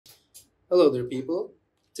Hello there, people.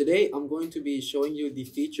 Today I'm going to be showing you the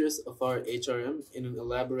features of our HRM in an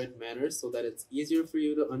elaborate manner so that it's easier for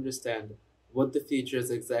you to understand what the features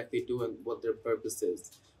exactly do and what their purpose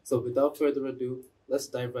is. So without further ado, let's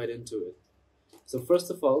dive right into it. So first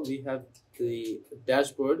of all, we have the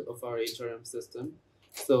dashboard of our HRM system.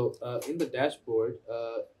 So in the dashboard,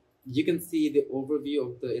 you can see the overview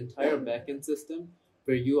of the entire backend system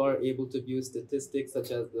where you are able to view statistics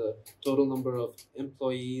such as the total number of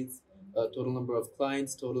employees, total number of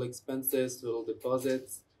clients, total expenses, total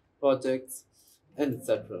deposits, projects, and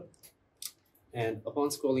etc. And upon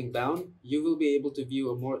scrolling down, you will be able to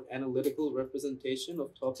view a more analytical representation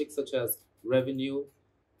of topics such as revenue,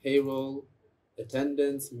 payroll,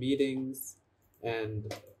 attendance, meetings,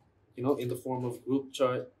 and in the form of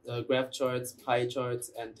graph charts, pie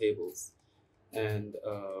charts, and tables. And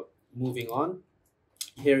moving on,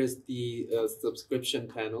 here is the subscription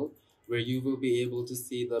panel where you will be able to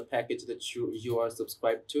see the package that you are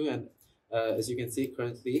subscribed to. And as you can see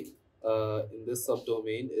currently in this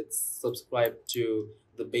subdomain, it's subscribed to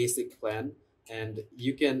the basic plan. And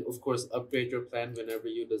you can, of course, upgrade your plan whenever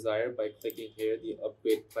you desire by clicking here, the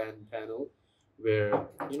upgrade plan panel, where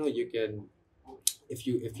you can, if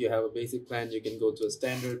you have a basic plan, you can go to a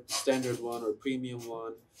standard one or premium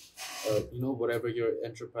one, whatever your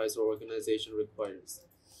enterprise or organization requires.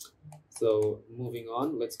 So moving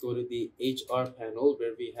on, let's go to the HR panel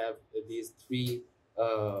where we have these three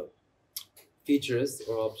features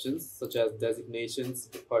or options such as designations,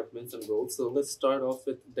 departments, and roles. So let's start off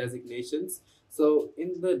with designations. So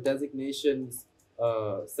in the designations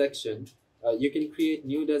section, you can create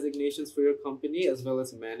new designations for your company as well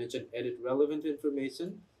as manage and edit relevant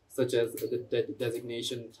information such as the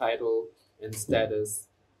designation title and status.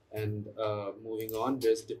 And moving on,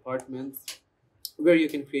 there's departments where you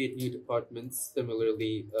can create new departments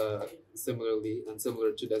similarly and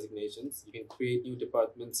similar to designations. You can create new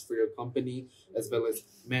departments for your company as well as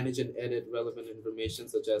manage and edit relevant information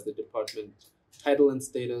such as the department title and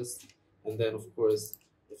status. And then, of course,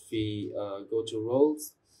 if we go to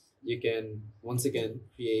roles, you can once again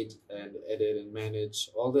create and edit and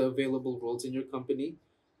manage all the available roles in your company.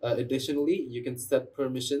 Additionally, you can set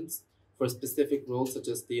permissions for specific roles such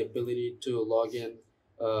as the ability to log in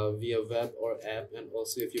via web or app. And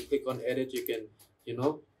also, if you click on edit, you can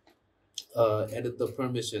edit the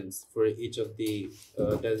permissions for each of the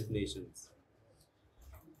designations.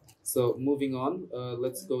 So moving on,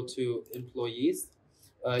 let's go to employees.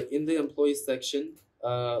 In the employees section,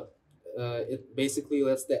 it basically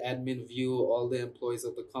lets the admin view all the employees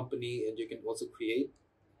of the company, and you can also create.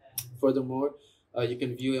 Furthermore, you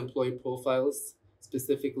can view employee profiles.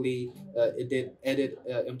 Specifically, edit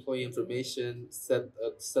employee information, set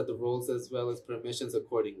the roles as well as permissions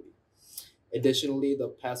accordingly. Additionally, the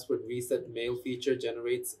password reset mail feature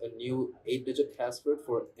generates a new 8-digit password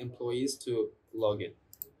for employees to log in.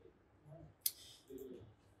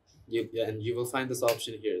 And you will find this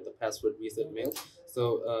option here, the password reset mail.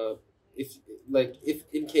 So if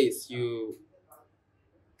in case you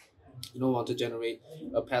don't want to generate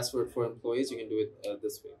a password for employees, you can do it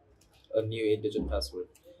this way, a new 8-digit password.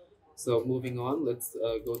 So moving on, let's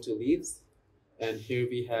go to leaves. And here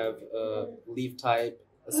we have leave type,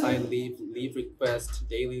 assigned leave, leave request,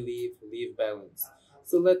 daily leave, leave balance.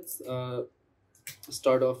 So let's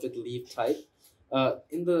start off with leave type.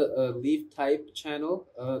 In the leave type channel,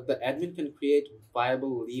 the admin can create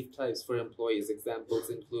viable leave types for employees. Examples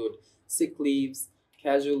include sick leaves,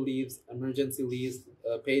 casual leaves, emergency leaves,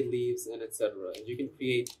 paid leaves, and etc. And you can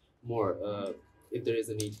create more if there is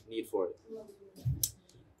a need for it.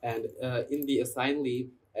 And in the assign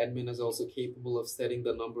leave, admin is also capable of setting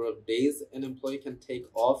the number of days an employee can take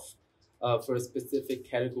off for a specific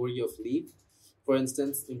category of leave. For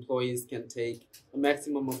instance, employees can take a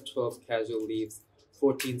maximum of 12 casual leaves,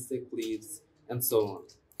 14 sick leaves, and so on.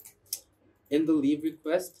 In the leave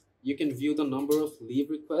request, you can view the number of leave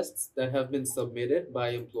requests that have been submitted by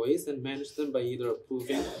employees and manage them by either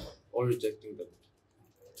approving or rejecting them.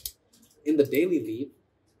 In the daily leave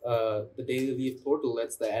portal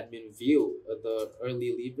lets the admin view the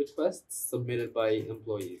early leave requests submitted by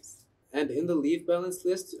employees. And in the leave balance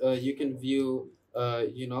list, you can view,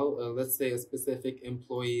 let's say a specific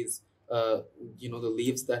employee's, the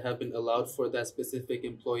leaves that have been allowed for that specific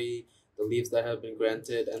employee, the leaves that have been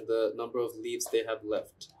granted, and the number of leaves they have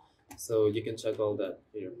left. So you can check all that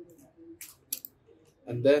here.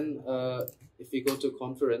 And then if we go to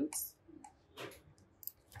conference,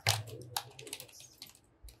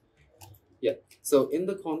 so in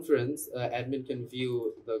the conference, admin can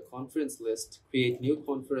view the conference list, create new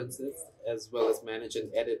conferences, as well as manage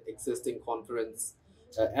and edit existing conference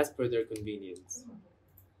as per their convenience.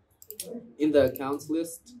 In the accounts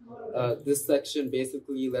list, this section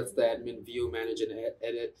basically lets the admin view, manage, and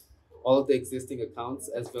edit all of the existing accounts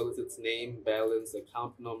as well as its name, balance,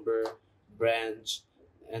 account number, branch,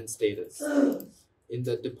 and status. In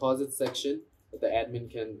the deposit section, the admin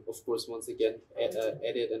can, of course, once again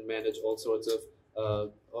edit and manage all sorts of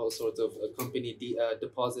company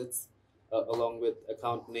deposits, along with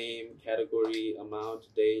account name, category, amount,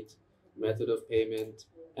 date, method of payment,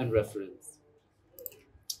 and reference.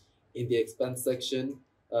 In the expense section,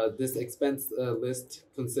 this expense list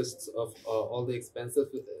consists of all the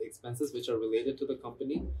expenses which are related to the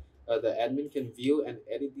company. The admin can view and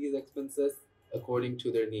edit these expenses according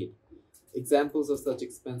to their need. Examples of such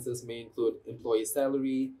expenses may include employee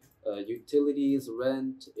salary, utilities,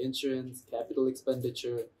 rent, insurance, capital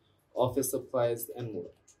expenditure, office supplies, and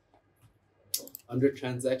more. Under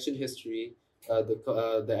transaction history, the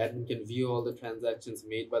admin can view all the transactions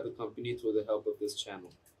made by the company through the help of this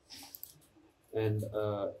channel. And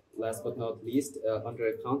last but not least, under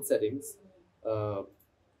account settings,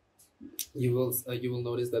 you will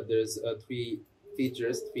notice that there's three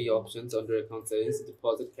options under account settings: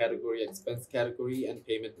 deposit category, expense category, and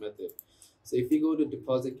payment method. So if you go to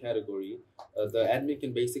deposit category, the admin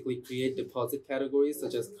can basically create deposit categories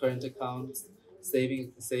such as current accounts,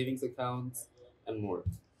 savings accounts, and more.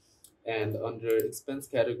 And under expense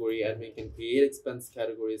category, admin can create expense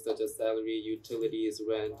categories such as salary, utilities,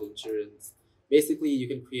 rent, insurance. Basically, you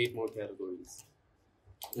can create more categories.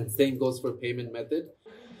 And same goes for payment method.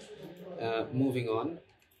 Moving on,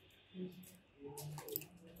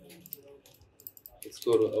 let's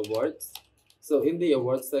go to awards. So in the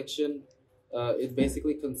awards section, it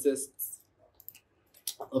basically consists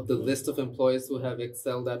of the list of employees who have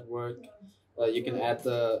excelled at work. You can add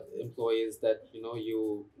the employees that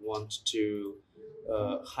you want to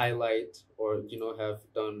highlight, or have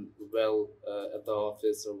done well at the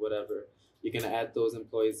office or whatever. You can add those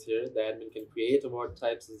employees here. The admin can create award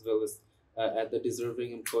types as well as add the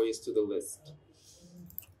deserving employees to the list.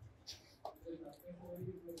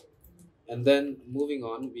 And then moving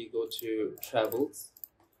on, we go to travels.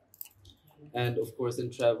 And of course, in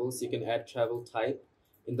travels, you can add travel type.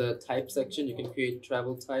 In the type section, you can create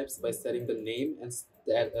travel types by setting the name and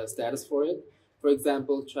status for it. For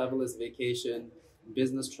example, travel is vacation,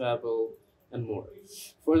 business travel, and more.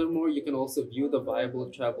 Furthermore, you can also view the viable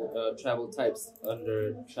travel types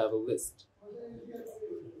under travel list.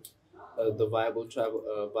 The viable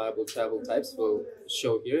travel types will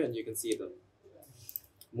show here, and you can see them.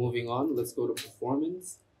 Moving on, let's go to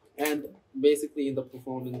performance. And basically, in the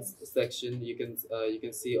performance section, you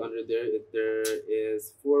can see under there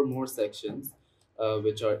is 4 more sections,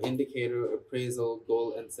 which are indicator, appraisal,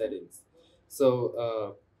 goal, and settings.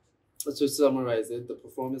 So to summarize it, the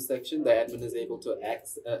performance section, the admin is able to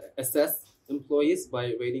assess employees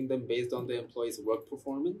by rating them based on the employee's work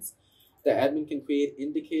performance. The admin can create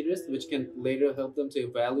indicators which can later help them to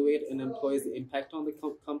evaluate an employee's impact on the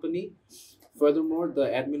company. Furthermore, the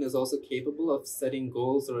admin is also capable of setting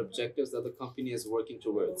goals or objectives that the company is working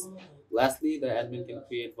towards. Lastly, the admin can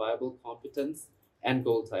create viable competence and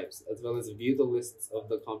goal types, as well as view the lists of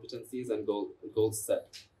the competencies and goals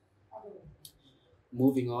set.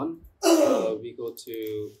 Moving on, we go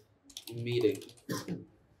to meeting.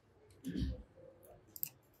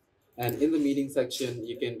 And in the meeting section,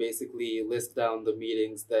 you can basically list down the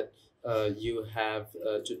meetings that you have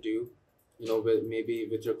to do. Maybe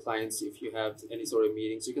with your clients, if you have any sort of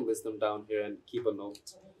meetings, you can list them down here and keep a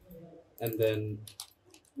note. And then,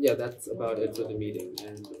 yeah, that's about it for the meeting.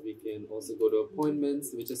 And we can also go to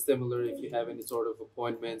appointments, which is similar. If you have any sort of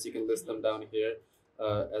appointments, you can list them down here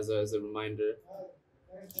as a reminder.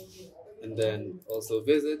 And then also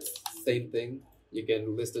visits, same thing. You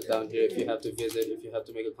can list it down here if you have to visit. If you have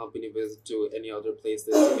to make a company visit to any other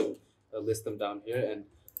places, you can list them down here. And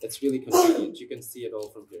it's really convenient. You can see it all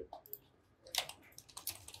from here.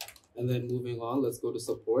 And then moving on, let's go to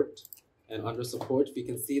support. And under support, we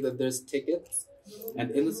can see that there's tickets.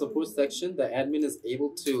 And in the support section, the admin is able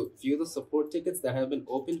to view the support tickets that have been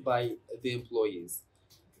opened by the employees.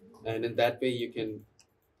 And in that way, you can,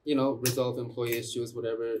 resolve employee issues,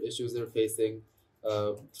 whatever issues they're facing,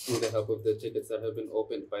 through the help of the tickets that have been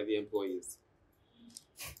opened by the employees.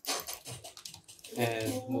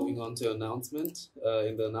 And moving on to announcement.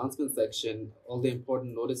 In the announcement section, all the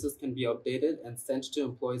important notices can be updated and sent to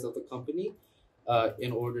employees of the company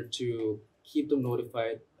in order to keep them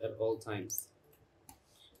notified at all times.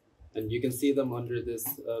 And you can see them under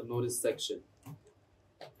this notice section.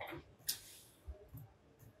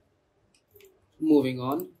 Moving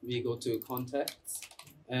on, we go to contacts.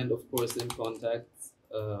 And of course, in contacts,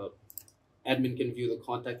 admin can view the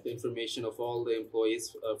contact information of all the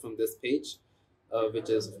employees from this page, which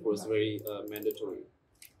is of course very mandatory.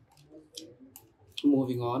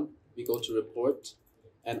 Moving on, we go to report,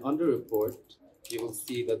 and under report, you will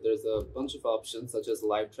see that there's a bunch of options such as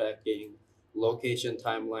live tracking, location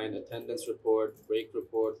timeline, attendance report, break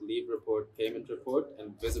report, leave report, payment report,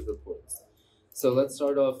 and visit reports. So uh, let's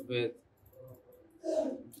start off with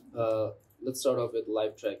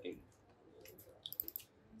live tracking.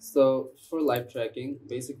 So for live tracking,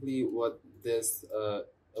 basically what this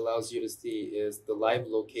allows you to see is the live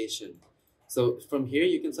location. So from here,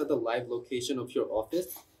 you can set the live location of your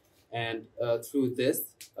office, and through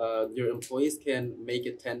this, your employees can make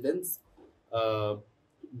attendance uh,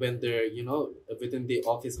 when they're within the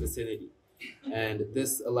office vicinity, and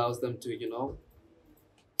this allows them to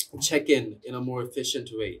check in a more efficient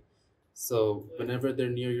way. So whenever they're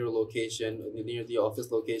near your location, near the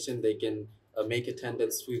office location, they can make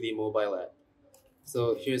attendance through the mobile app.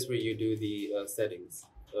 So here's where you do the settings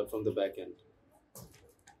from the back end.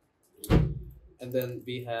 And then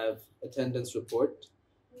we have attendance report.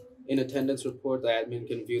 In attendance report, the admin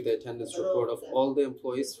can view the attendance report of all the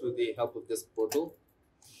employees through the help of this portal.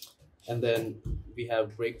 And then we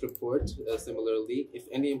have break report. Similarly, if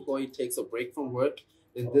any employee takes a break from work,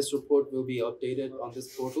 then this report will be updated on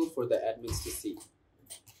this portal for the admins to see.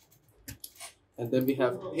 And then we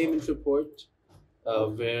have payment report,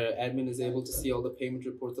 where admin is able to see all the payment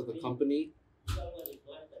reports of the company.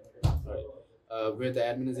 Where the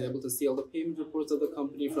admin is able to see all the payment reports of the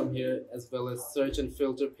company from here, as well as search and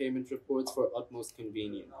filter payment reports for utmost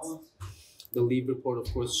convenience. The leave report,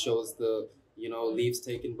 of course, shows the leaves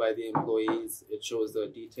taken by the employees. It shows the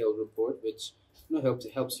detailed report, which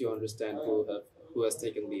helps you understand who has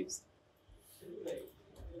taken leaves.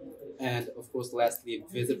 And of course, lastly,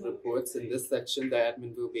 visit reports. In this section, the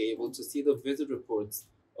admin will be able to see the visit reports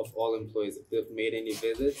of all employees. If they've made any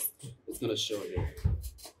visits, it's going to show here.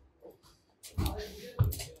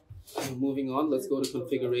 Moving on, let's go to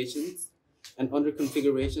configurations. And under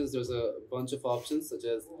configurations, there's a bunch of options such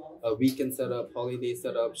as weekend setup, holiday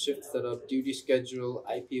setup, shift setup, duty schedule,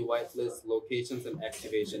 IP whitelist, locations, and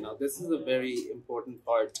activation. Now, this is a very important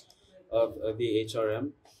part of the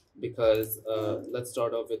HRM because let's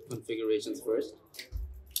start off with configurations first.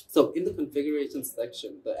 So in the configurations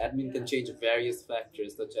section, the admin can change various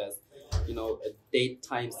factors such as date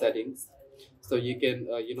time settings. So you can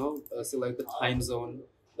select the time zone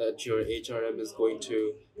that your HRM is going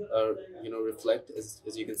to reflect. As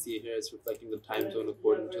you can see here, it's reflecting the time zone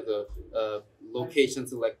according to the location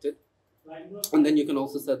selected. And then you can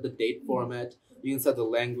also set the date format. You can set the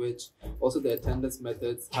language, also the attendance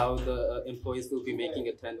methods, how the employees will be making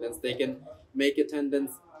attendance. They can make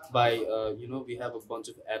attendance by we have a bunch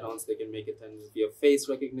of add-ons. They can make attendance via face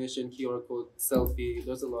recognition, QR code, selfie.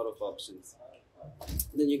 There's a lot of options.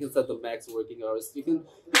 Then you can set the max working hours. You can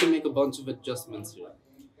make a bunch of adjustments here.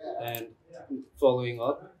 And following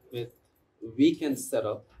up with weekend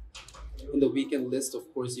setup, in the weekend list,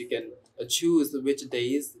 of course, you can choose which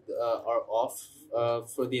days are off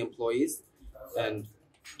for the employees, and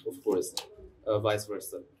of course, vice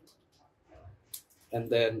versa. And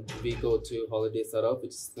then we go to holiday setup,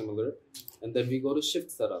 which is similar, and then we go to shift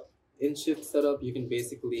setup. In shift setup, you can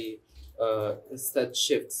basically set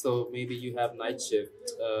shifts. So maybe you have night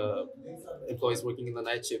shift employees working in the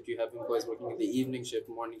night shift. You have employees working in the evening shift,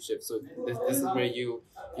 morning shift. So this is where you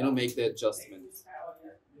make the adjustments.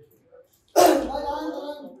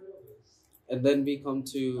 And then we come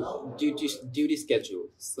to duty schedule.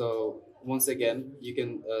 So once again, you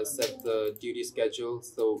can set the duty schedule.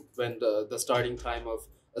 So when the starting time of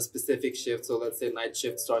a specific shift, so let's say night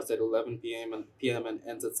shift starts at 11 p.m. and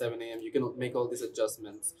ends at 7 a.m. You can make all these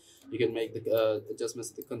adjustments. You can make the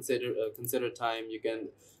adjustments to consider time. You can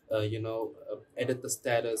edit the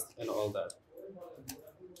status and all that.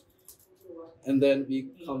 And then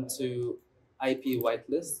we come to IP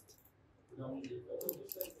whitelist.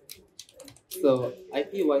 So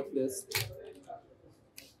IP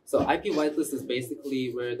whitelist is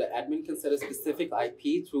basically where the admin can set a specific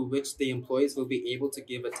IP through which the employees will be able to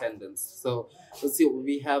give attendance. So let's see,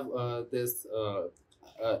 we have this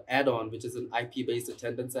add-on, which is an IP-based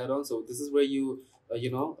attendance add-on. So this is where you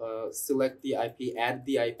select the IP, add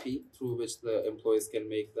the IP through which the employees can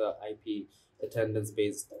make the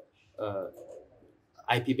IP-based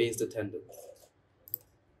attendance.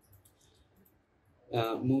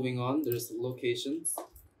 Moving on, there's locations,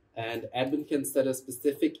 and admin can set a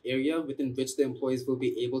specific area within which the employees will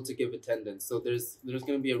be able to give attendance. So there's going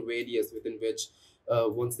to be a radius within which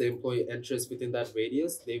once the employee enters within that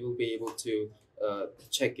radius, they will be able to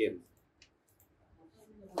check in.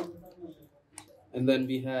 And then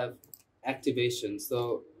we have activation.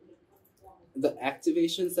 So the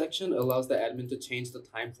activation section allows the admin to change the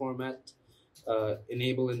time format,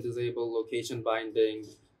 enable and disable location binding,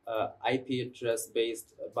 IP address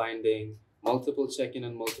based binding, multiple check-in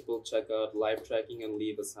and multiple checkout, live tracking and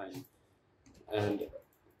leave assign. And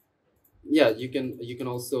yeah, you can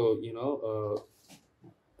also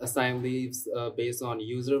assign leaves based on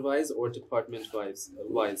user wise or department wise.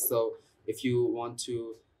 So if you want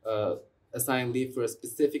to uh, assign leave for a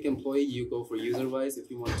specific employee, you go for user wise. If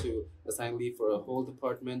you want to assign leave for a whole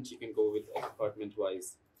department, you can go with a department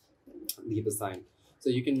wise leave assign. So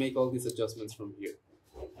you can make all these adjustments from here.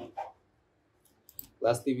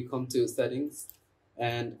 Lastly, we come to settings,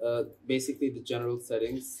 and basically the general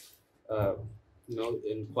settings. Uh,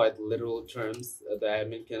 in quite literal terms, the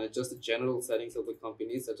admin can adjust the general settings of the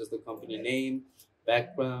company, such as the company name,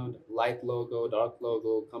 background, light logo, dark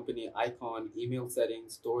logo, company icon, email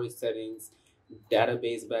settings, storage settings,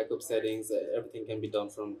 database backup settings. Everything can be done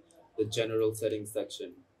from the general settings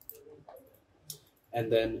section.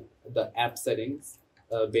 And then the app settings.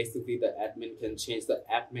 Basically, the admin can change the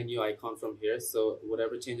app menu icon from here. So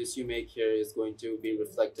whatever changes you make here is going to be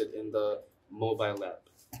reflected in the mobile app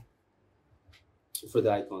for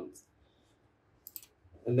the icons.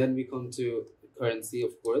 And then we come to currency,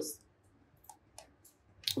 of course,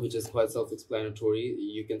 which is quite self-explanatory.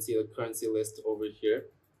 You can see the currency list over here.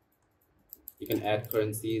 You can add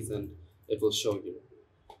currencies and it will show you.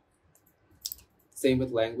 Same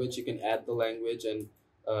with language. You can add the language, and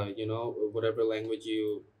whatever language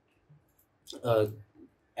you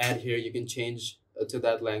add here, you can change to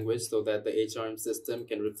that language so that the HRM system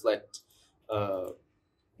can reflect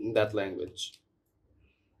that language.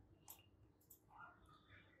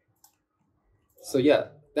 So yeah,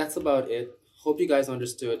 that's about it. Hope you guys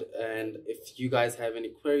understood, and if you guys have any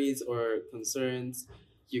queries or concerns,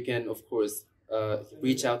 you can of course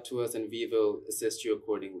reach out to us and we will assist you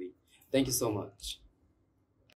accordingly. Thank you so much.